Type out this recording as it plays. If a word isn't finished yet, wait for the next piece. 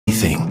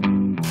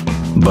everything.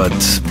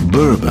 But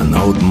Bourbon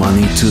owed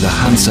money to the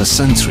Hansa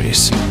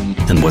sentries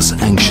and was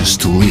anxious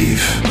to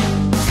leave.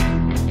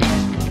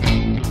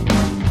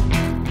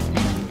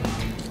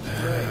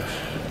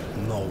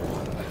 No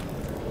one.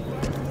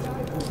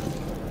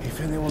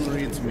 If anyone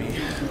reads me,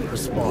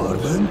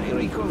 respond.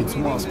 It's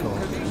Moscow.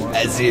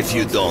 As if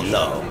you don't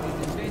know.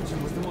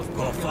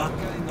 Go fuck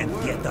and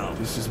get out.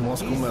 This is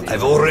Moscow Metro.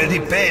 I've already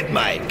paid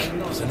Mike.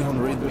 Does anyone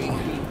read me?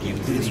 You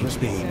didn't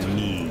pay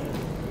me.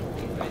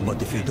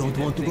 But if you don't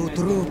want to go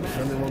through, If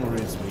anyone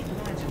reads me,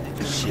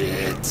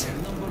 Shit.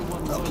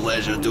 A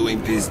pleasure doing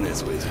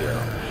business with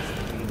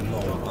you.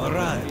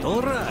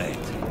 alright.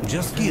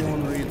 Just if kidding.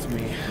 anyone reads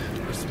me,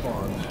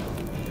 respond.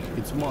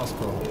 It's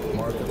Moscow.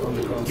 Market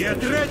underground Get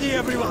station. ready,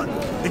 everyone!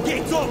 The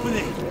gate's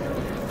opening!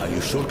 Are you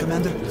sure,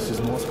 Commander? This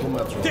is Moscow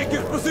Metro. Take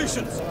your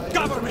positions!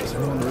 Cover me! Does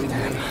anyone read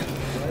me?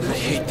 I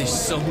hate this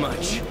so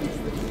much.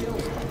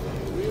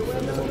 If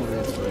anyone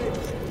reads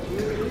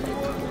me,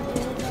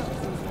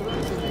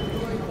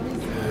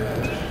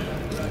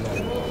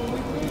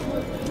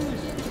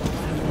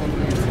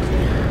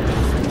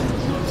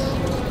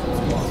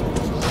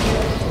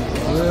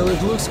 Well,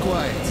 it looks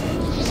quiet.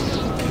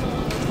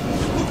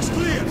 Looks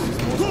clear!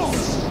 Go!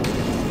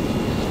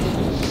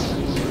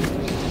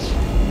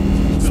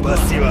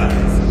 Спасибо.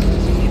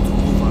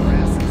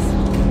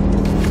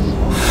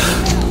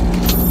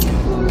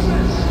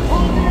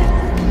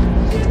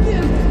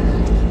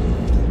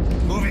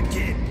 Move it,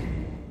 kid.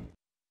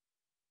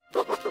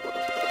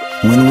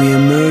 When we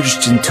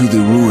emerged into the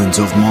ruins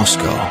of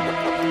Moscow,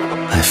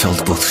 I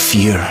felt both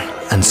fear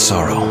and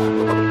sorrow.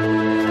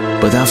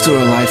 But after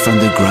a life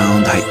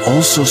underground, I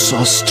also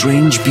saw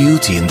strange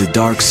beauty in the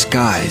dark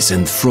skies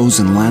and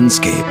frozen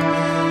landscape.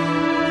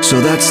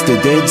 So that's the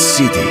dead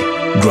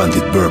city,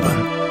 grunted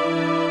Bourbon.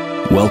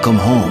 Welcome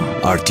home,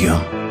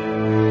 Artyom.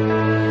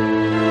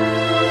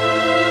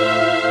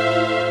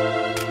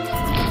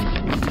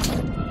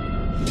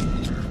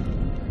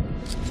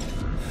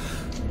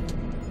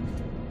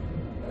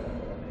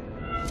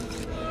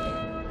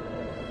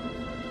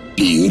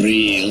 Be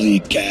really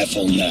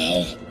careful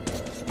now.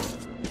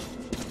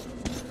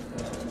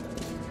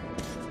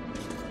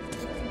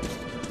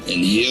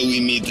 And here we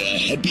meet a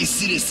happy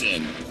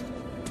citizen.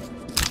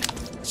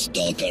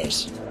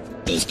 Stalkers.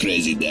 Those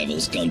crazy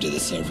devils come to the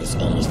surface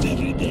almost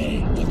every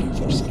day, looking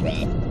for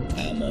scrap,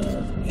 ammo,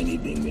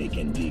 anything they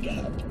can dig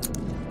out.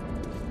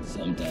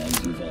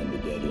 Sometimes you find the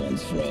dead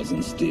ones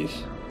frozen stiff,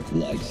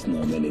 like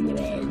snowmen in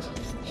rags.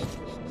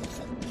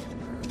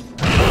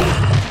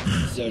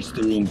 Search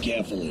the room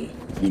carefully.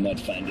 You might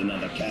find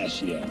another cache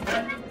here.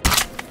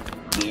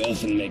 They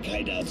often make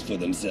hideouts for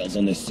themselves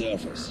on the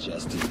surface,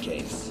 just in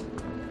case.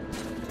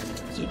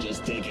 So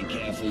just take a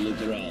careful look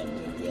around,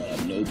 and we'll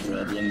have no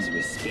problems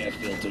with spare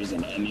filters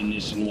and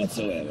ammunition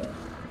whatsoever.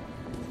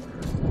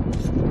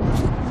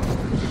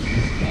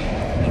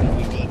 What have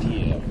we got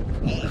here?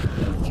 A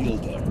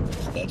filter.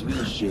 That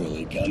will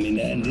surely come in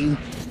handy.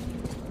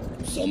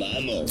 Some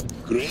ammo.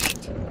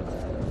 Great.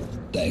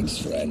 Thanks,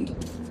 friend.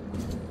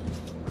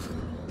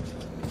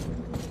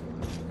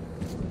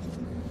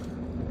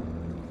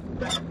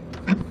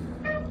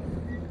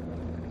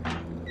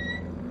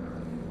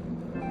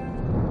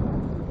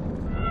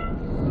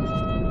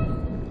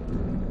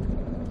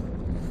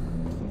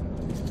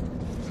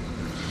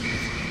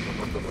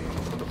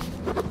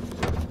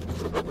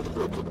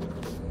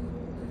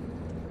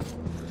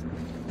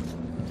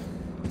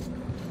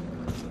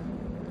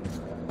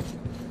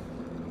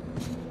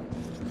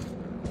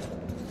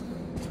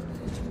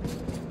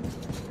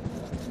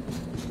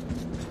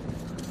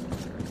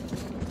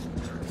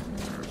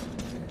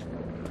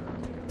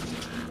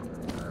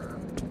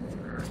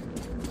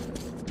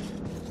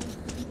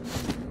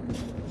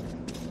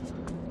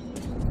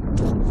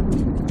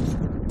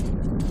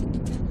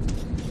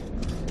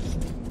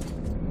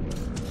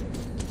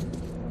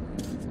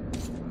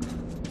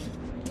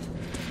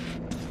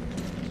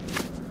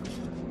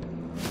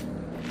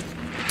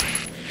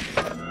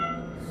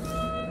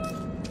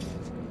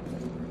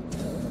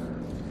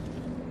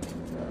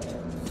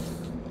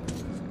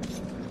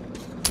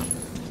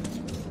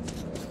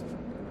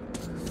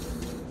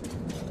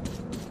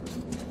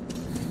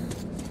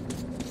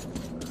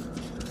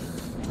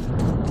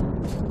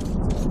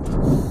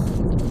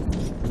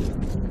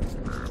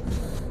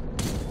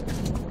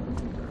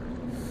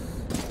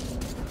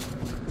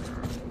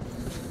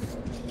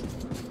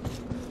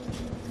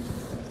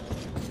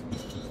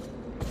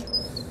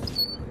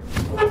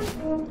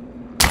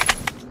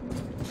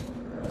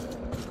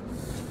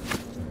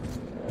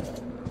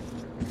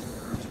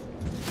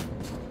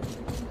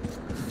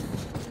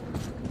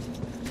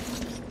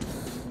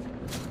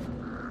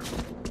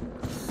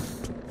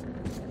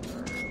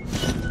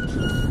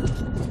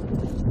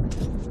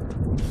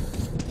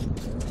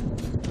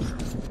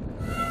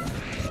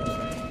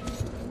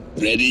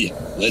 Ready?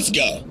 Let's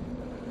go.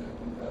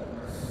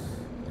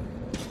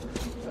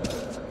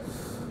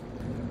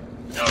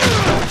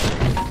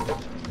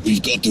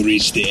 We've got to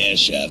reach the air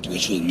shaft,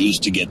 which we'll use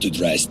to get to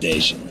Dry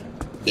Station.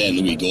 Then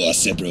we go our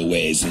separate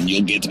ways, and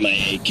you'll get my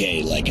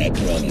AK like I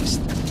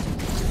promised.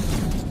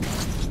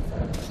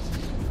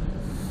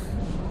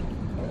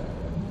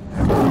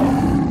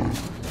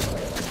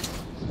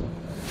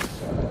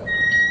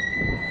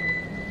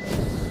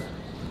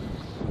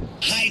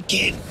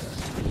 kid.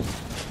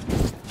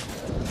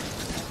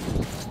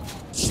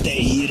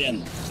 Stay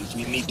hidden. If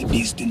we meet the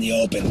beast in the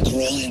open,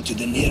 crawl into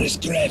the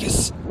nearest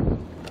crevice.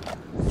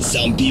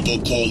 Some people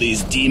call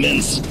these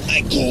demons.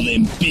 I call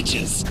them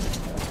bitches.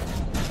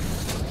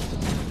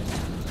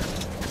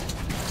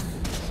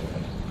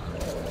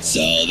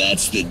 So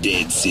that's the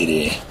dead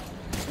city.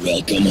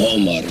 Welcome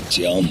home,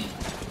 Artyom.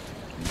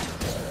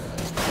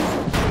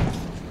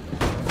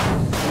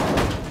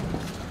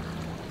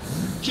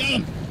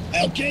 Jump!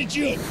 I'll catch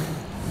you!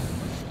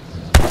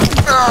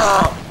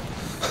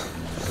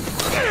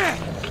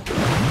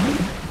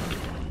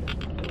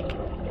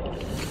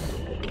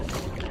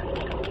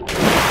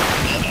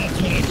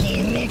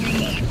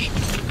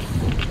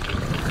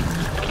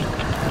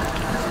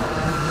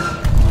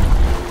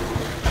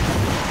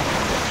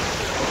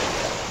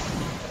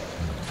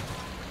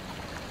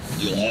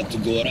 You'll have to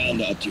go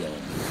around, Artyom.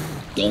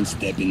 Don't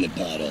step in the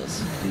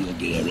puddles. You'll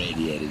get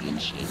irradiated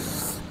and shit.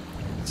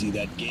 See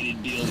that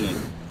gated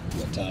building?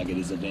 Your target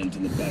is a vent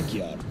in the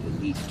backyard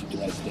that leads to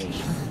Dry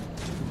Station.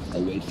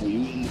 I'll wait for you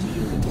in the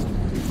building.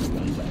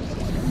 Run back out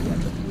on the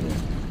upper floor.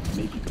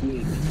 Make it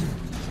quick.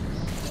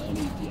 Don't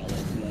eat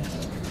yellow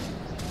now.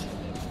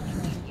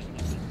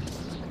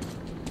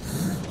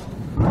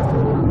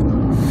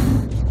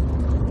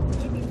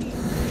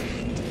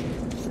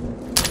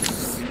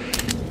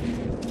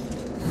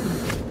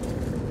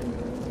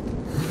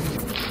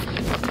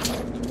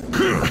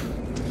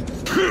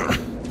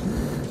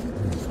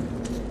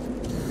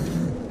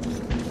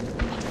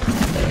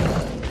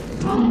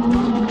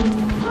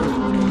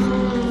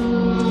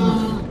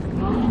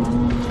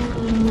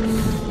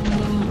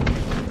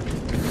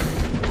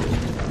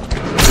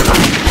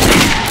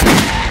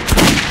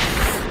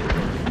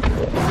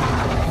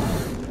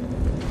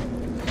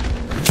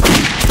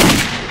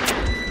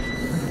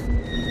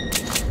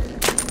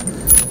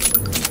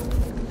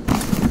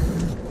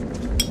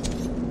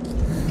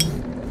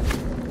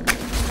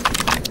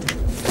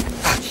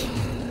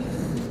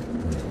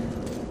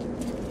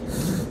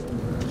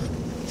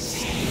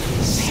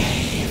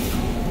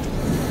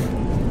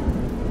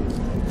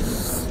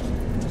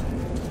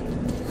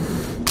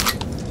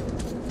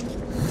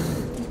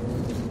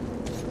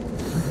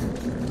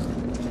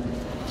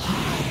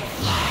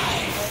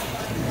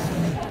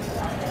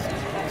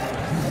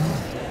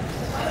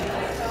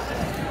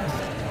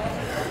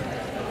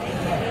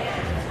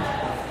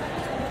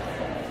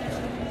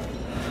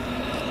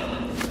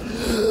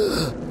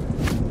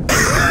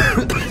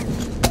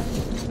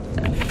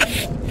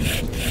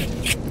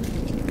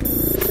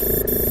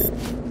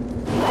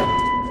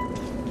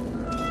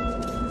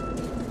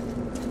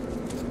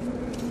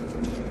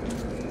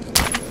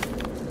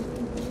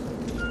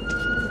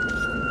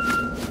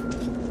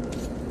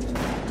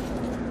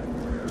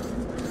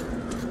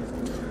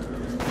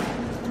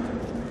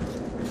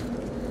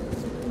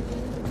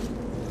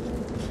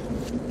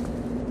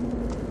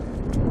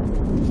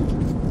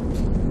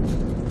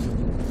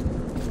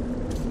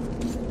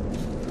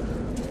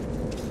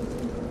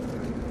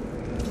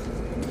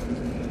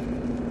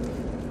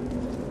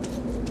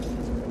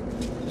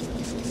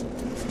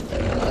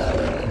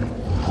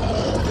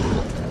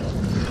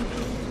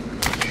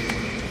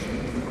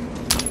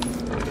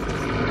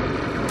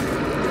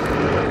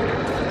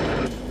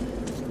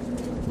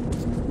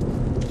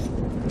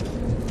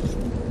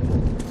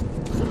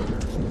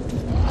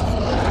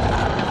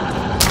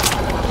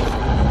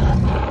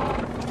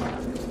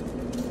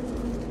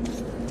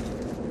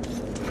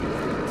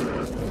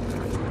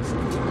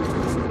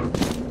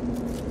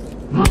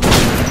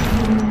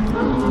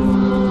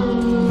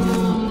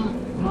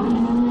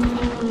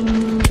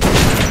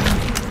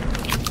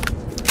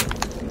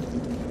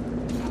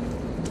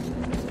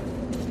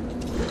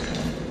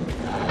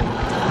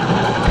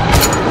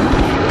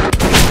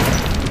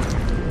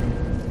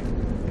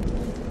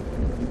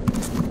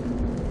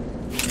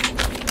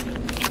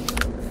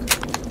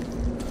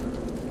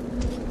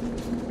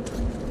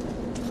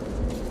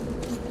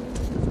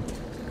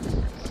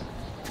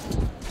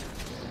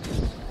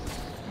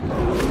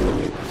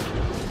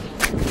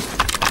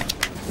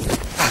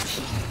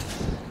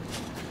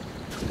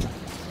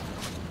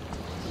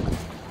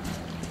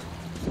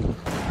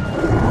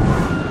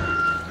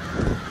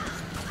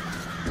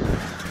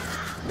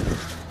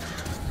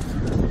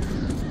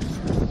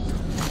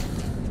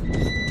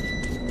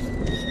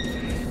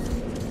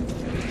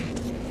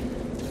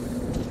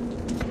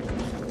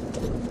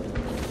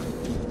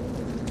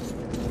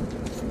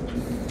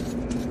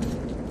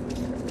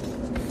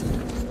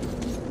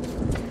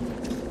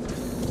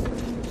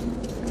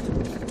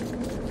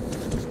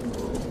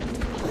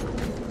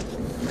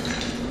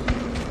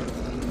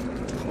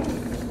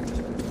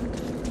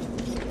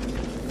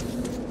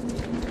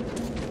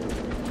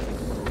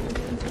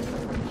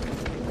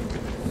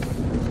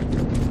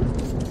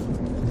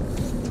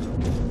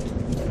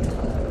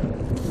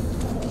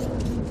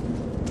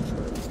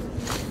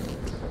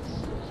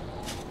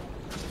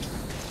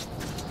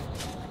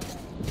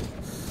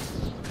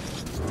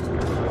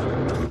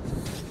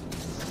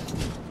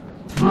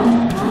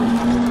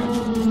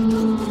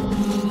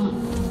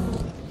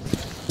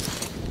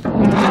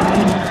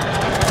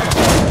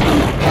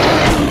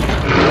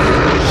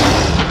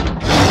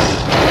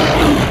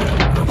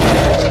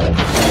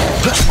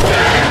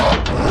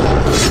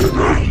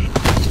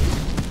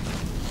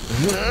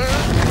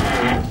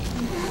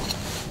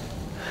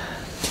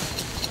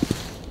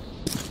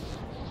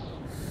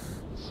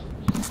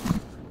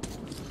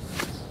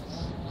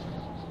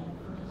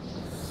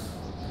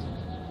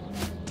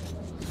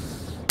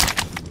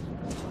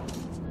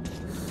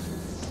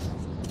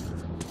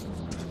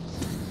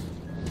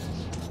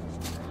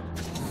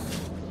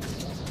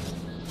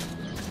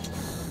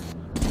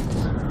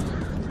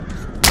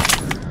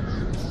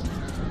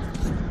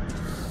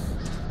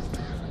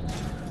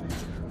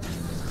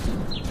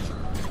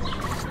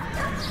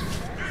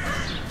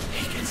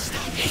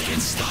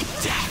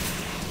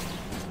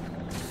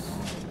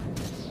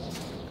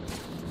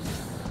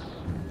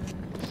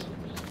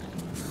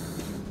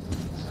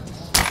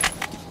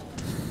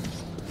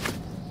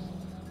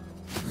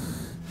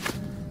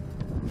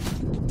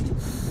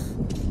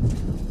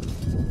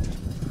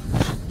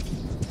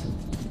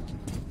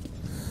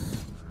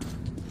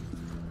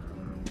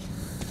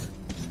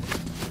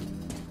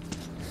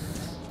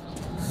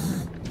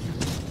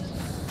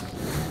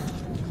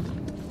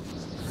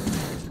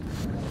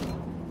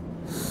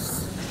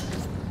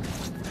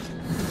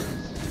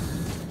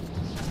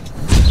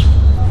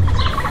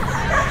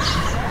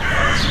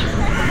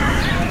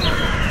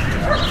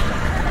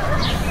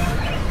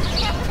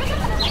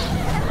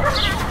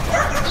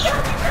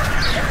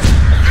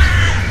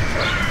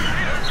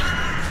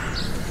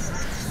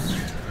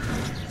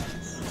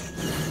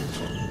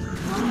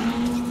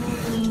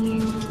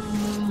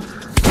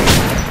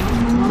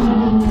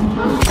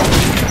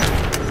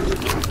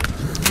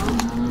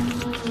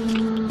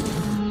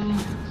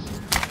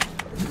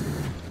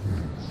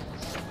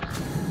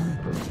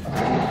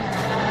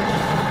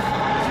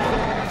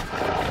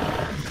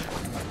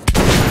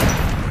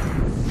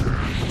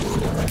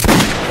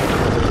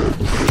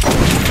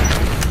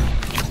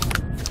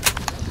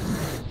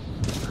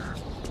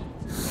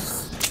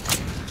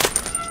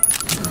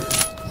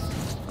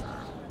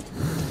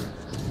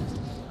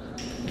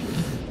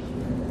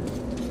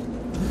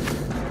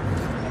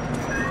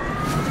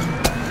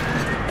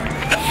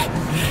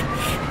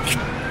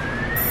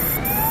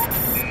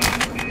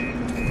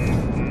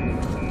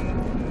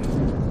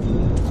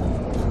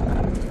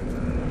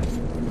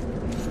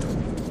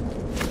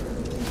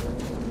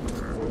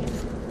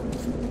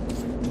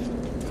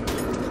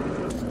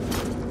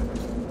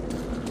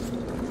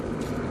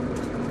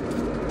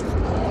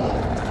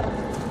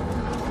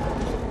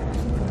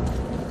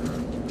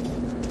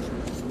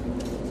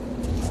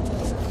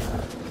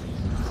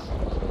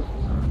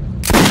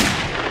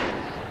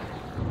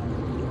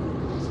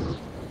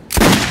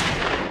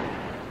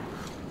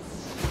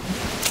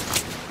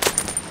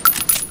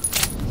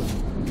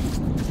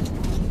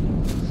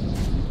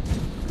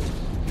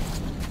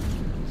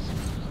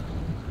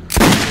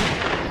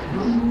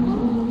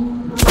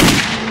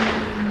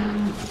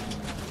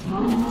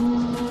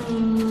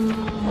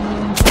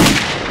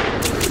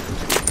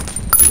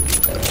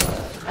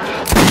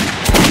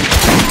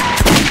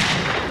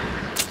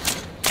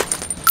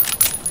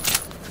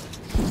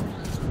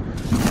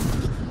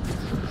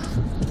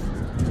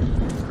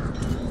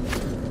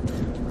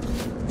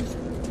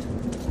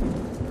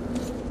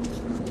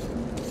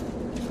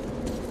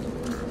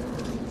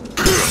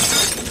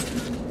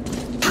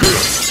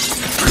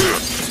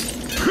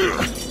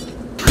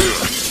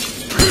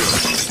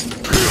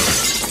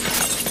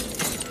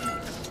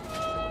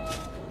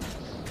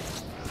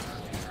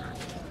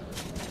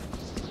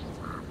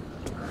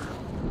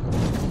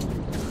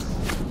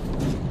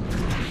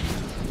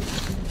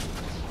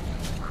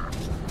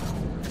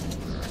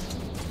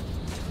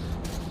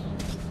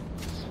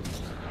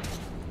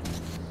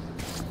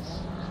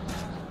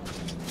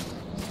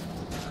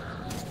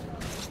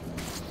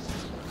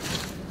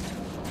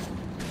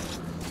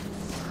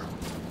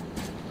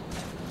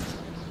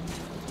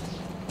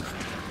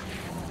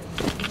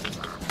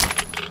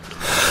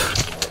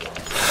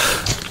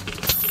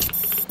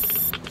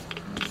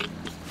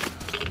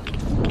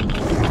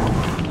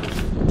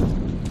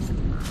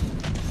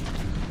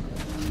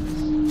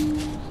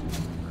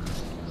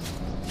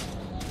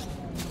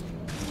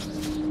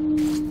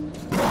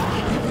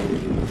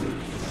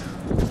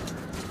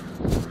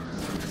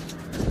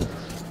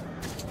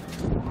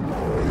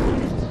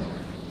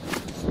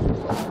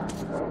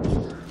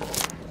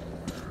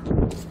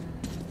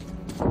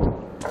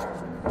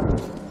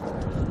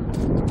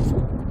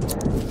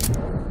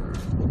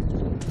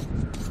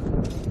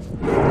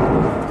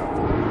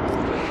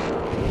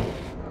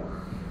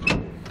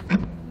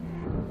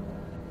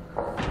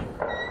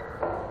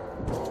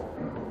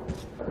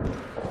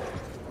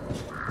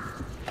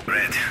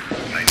 Red,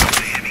 I know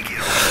the heavy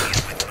gear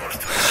with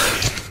North.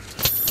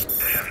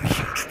 They're having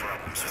huge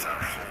problems with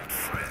our old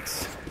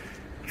friends.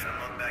 If I'm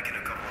not back in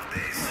a couple of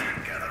days,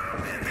 gather our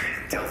men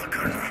and tell the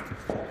colonel.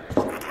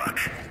 Good luck.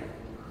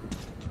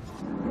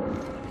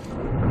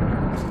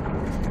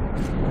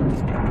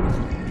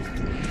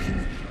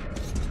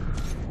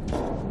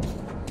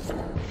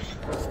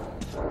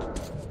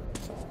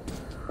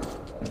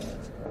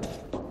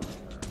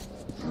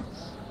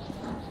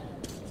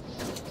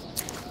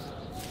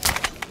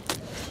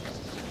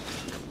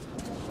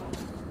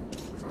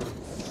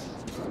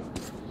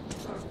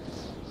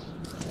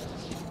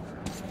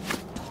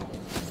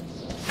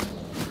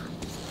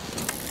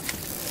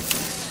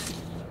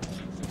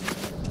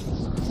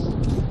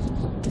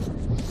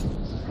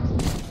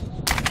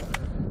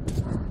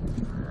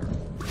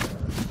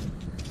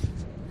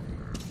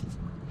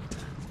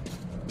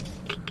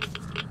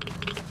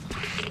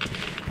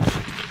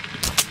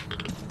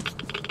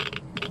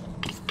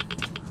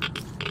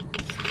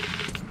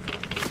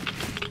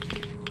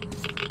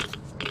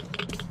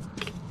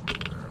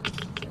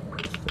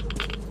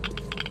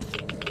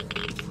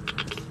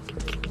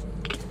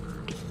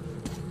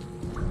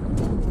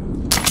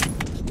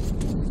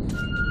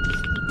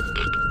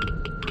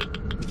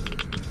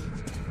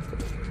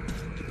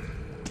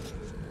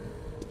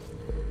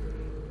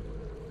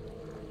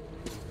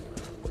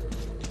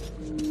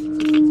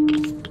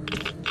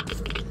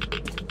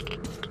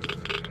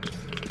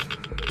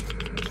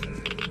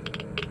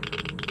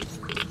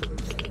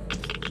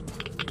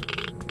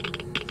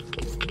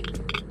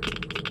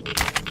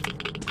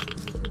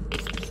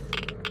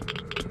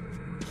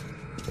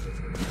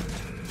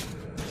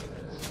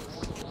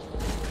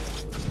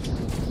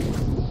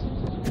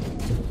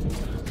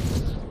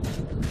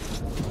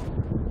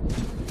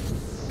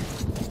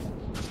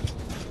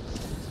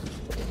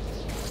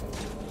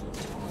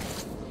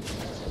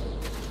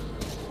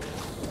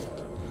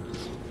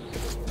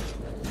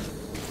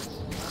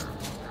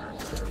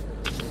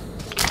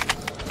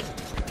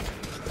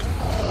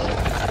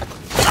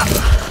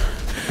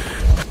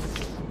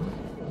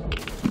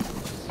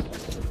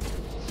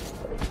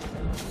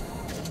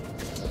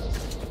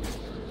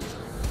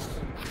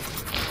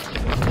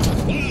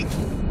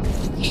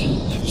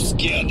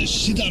 Scared the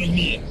shit out of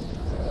me.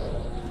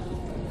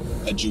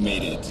 But you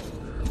made it.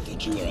 I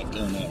thought you were a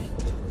goner.